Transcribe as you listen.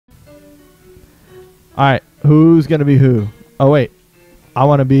All right, who's gonna be who? Oh wait, I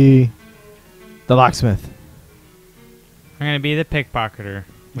want to be the locksmith. I'm gonna be the pickpocketer.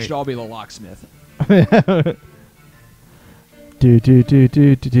 We should all be the locksmith.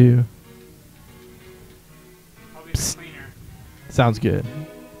 do. I'll be the cleaner. Sounds good.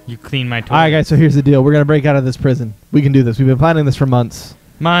 You clean my toilet. All right, guys. So here's the deal. We're gonna break out of this prison. We can do this. We've been planning this for months.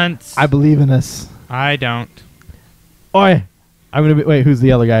 Months. I believe in this. I don't. Oi! I'm gonna be. Wait, who's the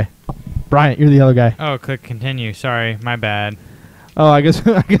yellow guy? Bryant, you're the yellow guy. Oh, click continue. Sorry, my bad. Oh, I guess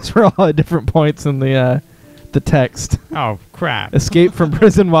we're all at different points in the text. Oh, crap. Escape from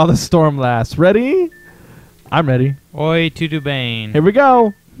prison while the storm lasts. Ready? I'm ready. Oi to Dubain. Here we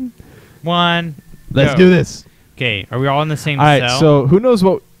go. One. Let's go. do this. Okay, are we all in the same All right. cell? So who knows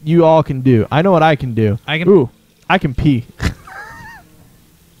what you all can do? I know what I can do. Ooh, I can pee.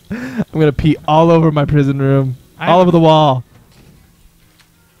 I'm gonna pee all over my prison room, all over the wall.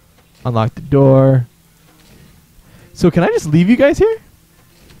 Unlock the door. So can I just leave you guys here?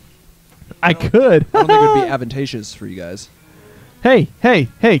 I could. I don't think it would be advantageous for you guys. Hey,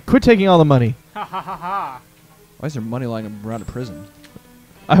 quit taking all the money. Ha ha ha ha. Why is there money lying around a prison?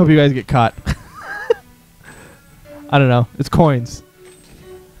 I hope you guys get caught. I don't know. It's coins.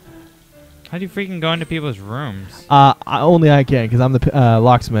 How do you freaking go into people's rooms? Only I can, because I'm the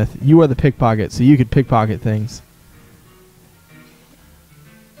locksmith. You are the pickpocket, so you could pickpocket things.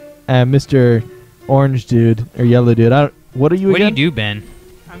 And Mr. Orange Dude, or Yellow Dude, what are you again? What do you do, Ben?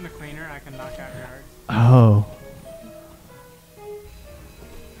 I'm the cleaner. I can knock out yards. Oh.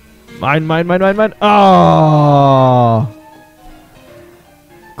 Mine. Oh.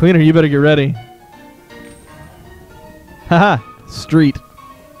 Cleaner, you better get ready. Haha. Street.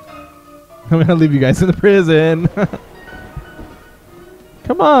 I'm going to leave you guys in the prison.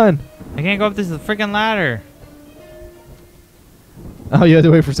 Come on. I can't go up this freaking ladder. Oh, you have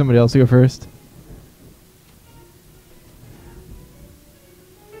to wait for somebody else to go first.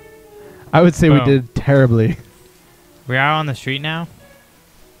 I would say we did terribly. We're out on the street now?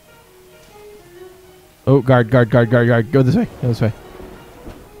 Oh, guard. Go this way.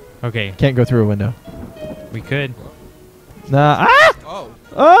 Okay. Can't go through a window. We could. Nah. Ah! Oh.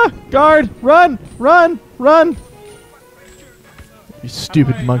 Ah! Guard! Run! You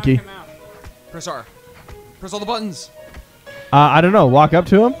stupid monkey. Press R. Press all the buttons. I don't know. Walk up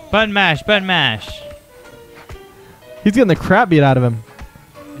to him. Button mash. He's getting the crap beat out of him.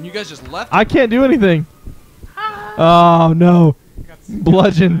 And you guys just left? I can't do anything. Oh, no.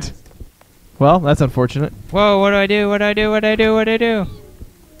 Bludgeoned. Well, that's unfortunate. Whoa, what do I do?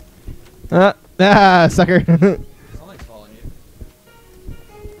 Sucker. Something's following you.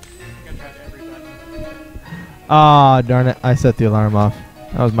 Ah, darn it. I set the alarm off.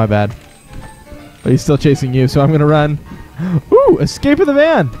 That was my bad. But he's still chasing you, so I'm going to run. Ooh, escape of the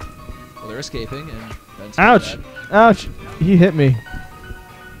van. Well, they're escaping. And Ben's Ouch. dead. Ouch. He hit me.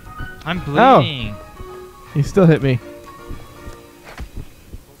 I'm bleeding. He still hit me.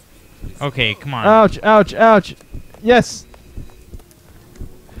 Okay, come on. Ouch. Yes.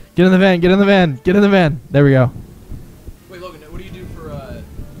 Get in the van. There we go. Wait, Logan, what do you do for,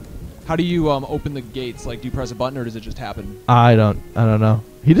 how do you, open the gates? Like, do you press a button or does it just happen? I don't know.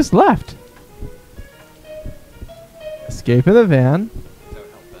 He just left. Escape in the van. That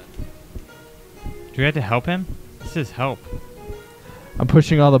would help Ben. Do we have to help him? It says help. I'm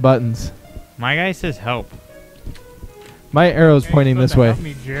pushing all the buttons. My guy says help. My arrow's pointing this way. Help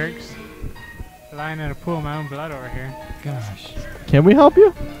me, jerks. Lying in a pool of my own blood over here. Gosh. Can we help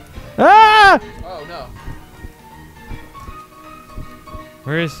you? Ah! Oh,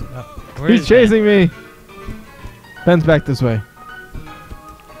 no. He's chasing me. Ben's back this way.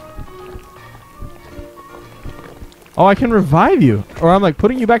 Oh, I can revive you. Or I'm like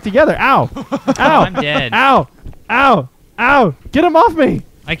putting you back together. Ow. Ow. I'm dead. Ow. Get him off me.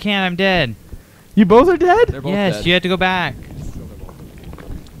 I can't. I'm dead. You both are dead? They're both Yes, dead. you had to go back.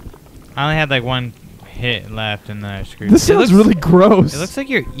 I only had like one hit left in the screen. This sounds really gross. It looks like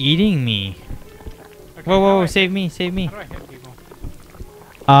you're eating me. Whoa, save me. How do I hit people?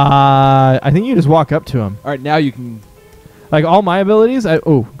 I think you just walk up to him. All right, now you can... Like all my abilities,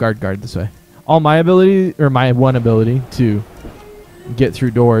 guard this way. All my ability, or my one ability to get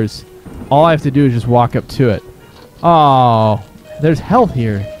through doors, all I have to do is just walk up to it. Oh, there's health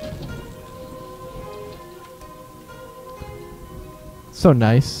here. So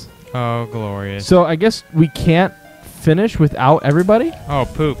nice. Oh, glorious. So I guess we can't finish without everybody? Oh,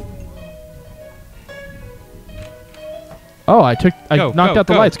 poop. Oh, I knocked out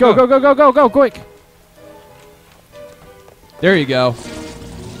the lights. Go, quick. There you go.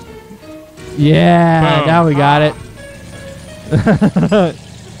 Yeah, Boom. now we got it.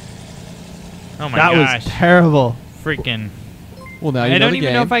 Oh my that gosh. was terrible. Freaking. Well, now you I know don't the even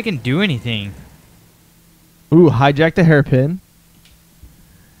game. know if I can do anything. Ooh, hijack the hairpin.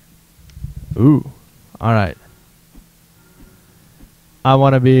 Ooh, all right. I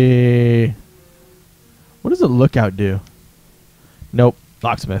want to be... What does a lookout do? Nope,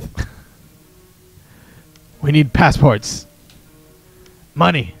 locksmith. We need passports.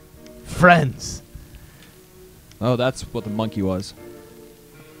 Money. Friends. Oh, that's what the monkey was.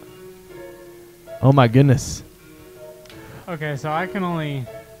 Oh my goodness. Okay, so I can only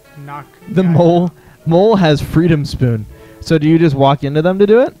knock The guys mole out. mole has freedom spoon. So do you just walk into them to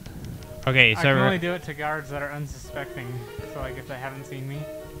do it? Okay, I so can only do it to guards that are unsuspecting. So like if they haven't seen me.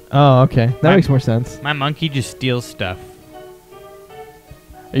 Oh, okay. That My- makes more sense. my monkey just steals stuff.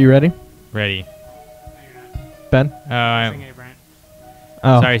 Are you ready, Ready. Ben? Sing A, Bryant.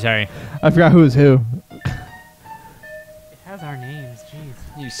 Oh, Sorry. I forgot who was who. It has our names.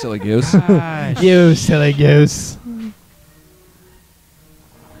 Jeez. You silly goose. Gosh. You silly goose.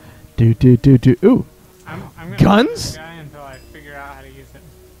 Do. Ooh, I'm gonna Guns? fight this guy until I figure out how to use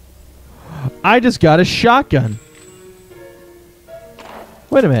it. I just got a shotgun.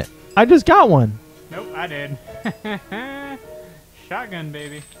 Wait a minute. I just got one. Nope, I did. Shotgun,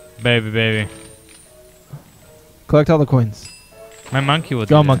 baby. Baby. Collect all the coins. My monkey will do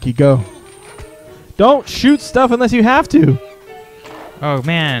Go, that. monkey, go. Don't shoot stuff unless you have to. Oh,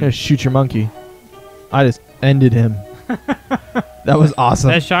 man. Just shoot your monkey. I just ended him. That was awesome.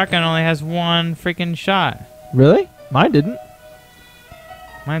 That shotgun only has one freaking shot. Really? Mine didn't.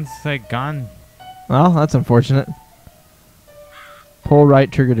 Mine's like gone. Well, that's unfortunate. Pull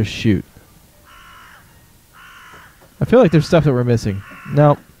right trigger to shoot. I feel like there's stuff that we're missing.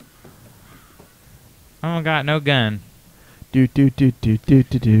 Nope. Oh, got no gun. Do.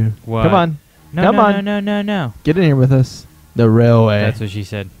 What? Come on. No, Come no, on. No. Get in here with us. The railway. That's what she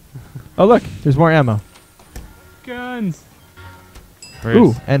said. Oh, look. There's more ammo. Guns.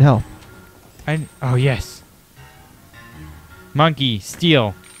 Ooh, and health. Oh, yes. Monkey,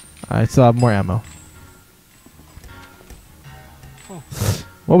 steal. I still have more ammo. Oh.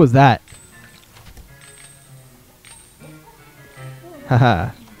 What was that?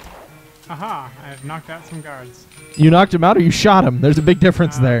 Haha. Aha! I've knocked out some guards. You knocked him out or you shot him? There's a big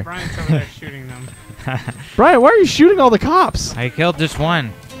difference there. Bryant's over there shooting them. Brian, why are you shooting all the cops? I killed just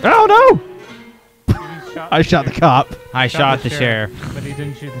one. Oh, no! He shot I shot the cop. I shot the sheriff. But he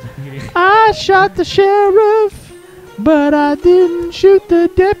didn't shoot the deputy. I shot the sheriff, but I didn't shoot the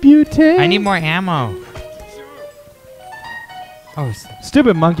deputy. I need more ammo. Oh,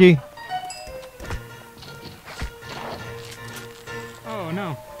 Stupid monkey. Oh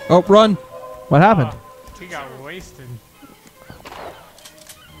no. Oh, run. What happened? Oh, he got wasted.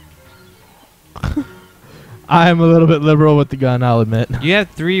 I'm a little bit liberal with the gun, I'll admit. you have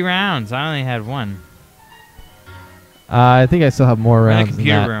 3 rounds. I only had 1. I think I still have more We're in rounds the than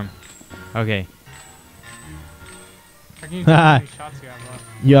computer that. room. Okay. How can you tell how many shots you have left?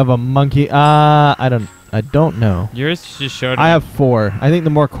 You have a monkey. I don't know. Yours just showed I me. have 4. I think the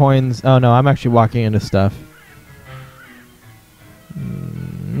more coins. Oh no, I'm actually walking into stuff.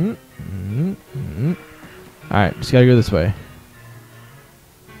 All right, just gotta go this way.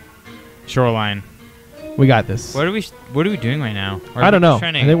 Shoreline. We got this. What are we doing right now? Or are I we don't just know.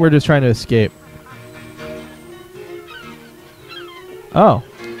 trying I to- think we're just trying to escape. Oh,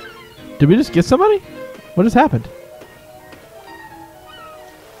 did we just get somebody? What just happened?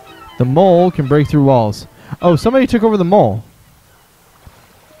 The mole can break through walls. Oh, somebody took over the mole.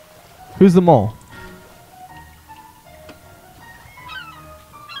 Who's the mole?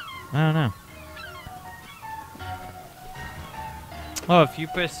 I don't know. Oh, if you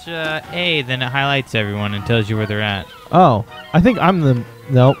push A, then it highlights everyone and tells you where they're at. Oh, I think I'm the...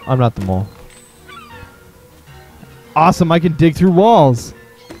 No, I'm not the mole. Awesome, I can dig through walls.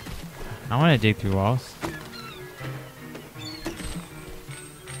 I want to dig through walls.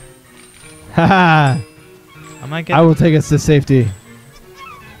 Haha, I'm like, I will take us to safety.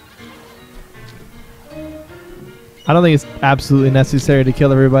 I don't think it's absolutely necessary to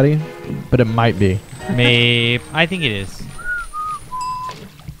kill everybody, but it might be. maybe. I think it is.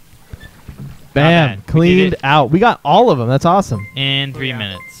 Bam, bad. We did cleaned it. out. We got all of them. That's awesome. In 3 Yeah.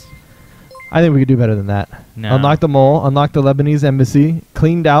 minutes. I think we could do better than that. No. Unlock the mole, unlock the Lebanese embassy,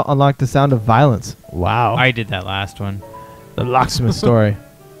 cleaned out, unlock the sound of violence. Wow. I did that last one. The locksmith story.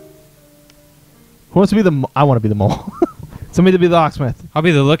 Who wants to be the I want to be the mole. Somebody to be the locksmith. I'll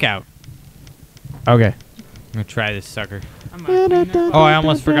be the lookout. Okay. I'm gonna try this sucker. I'm gonna clean up. Oh, I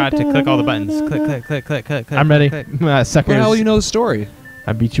almost forgot to click all the buttons. Click. I'm ready. click. Suckers. How you know the story?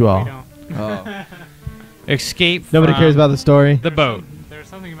 I beat you We all. don't. Oh. Escape. Nobody from cares about the story. the boat. There's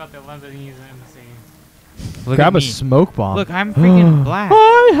some something about the Lebanese embassy. Look Grab at a me. smoke bomb. Look, I'm freaking black.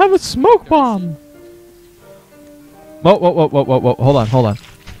 I have a smoke bomb. Whoa, whoa, whoa, whoa, whoa, whoa. Hold on, hold on.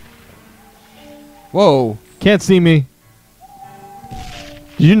 Whoa. Can't see me.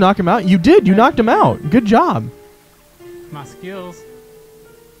 Did you knock him out? You did. You knocked him out. Good job. My skills.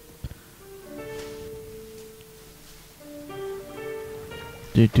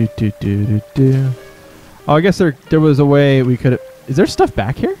 Do, do, do, do, do, do. Oh, I guess there was a way we could. Is there stuff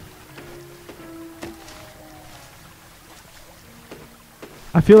back here?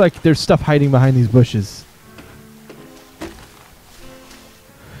 I feel like there's stuff hiding behind these bushes.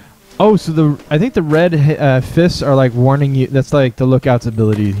 Oh, so I think the red fists are like warning you. That's like the lookout's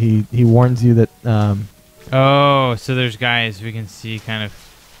ability. He warns you that. Oh, so there's guys we can see kind of.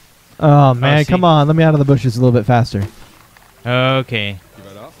 Oh man, see. come on! Let me out of the bushes a little bit faster. Okay.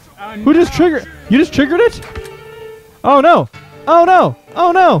 Oh, Who just no. triggered? You just triggered it? Oh no! Oh no!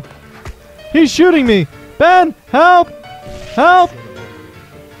 Oh no! He's shooting me! Ben, help! Help!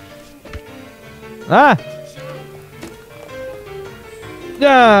 Ah!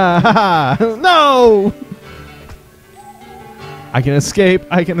 Yeah! No! I can escape!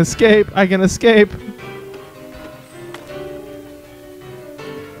 I can escape! I can escape!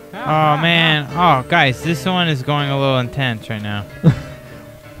 Oh man. Oh guys, this one is going a little intense right now.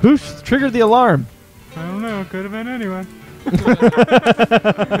 Who triggered the alarm? I don't know. Could have been anyone.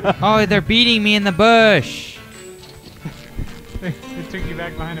 Oh, they're beating me in the bush. They took you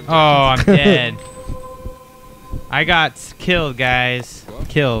back behind a bush. Oh, I'm dead. I got killed, guys.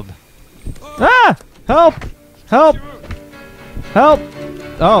 Killed. Ah! Help! Help! Help!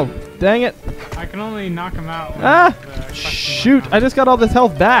 Oh, dang it. I can only knock him out. When Ah! the question Shoot, comes. I just got all this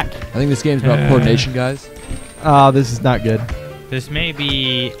health back. I think this game's about coordination, guys. Oh, this is not good. This may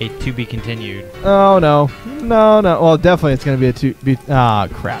be a to be continued. Oh, no. No, no. Well, definitely it's going to be ah,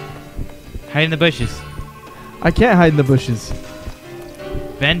 crap. Hide in the bushes. I can't hide in the bushes.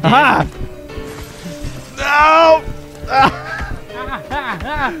 Ben did. Aha! No!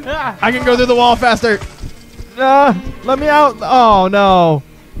 Ah! I can go through the wall faster. Let me out. Oh, no.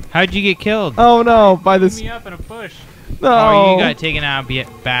 How'd you get killed? Oh, no. By Put this. me up in a bush. No. Oh, you got taken out,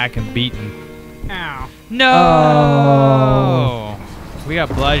 back, and beaten. Ow. No! Oh. We got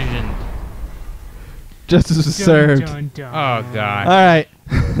bludgeoned. Justice was served. Dun, dun, Oh, dun. God. All right.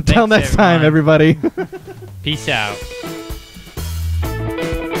 Until Thanks, next time, everybody. Peace out.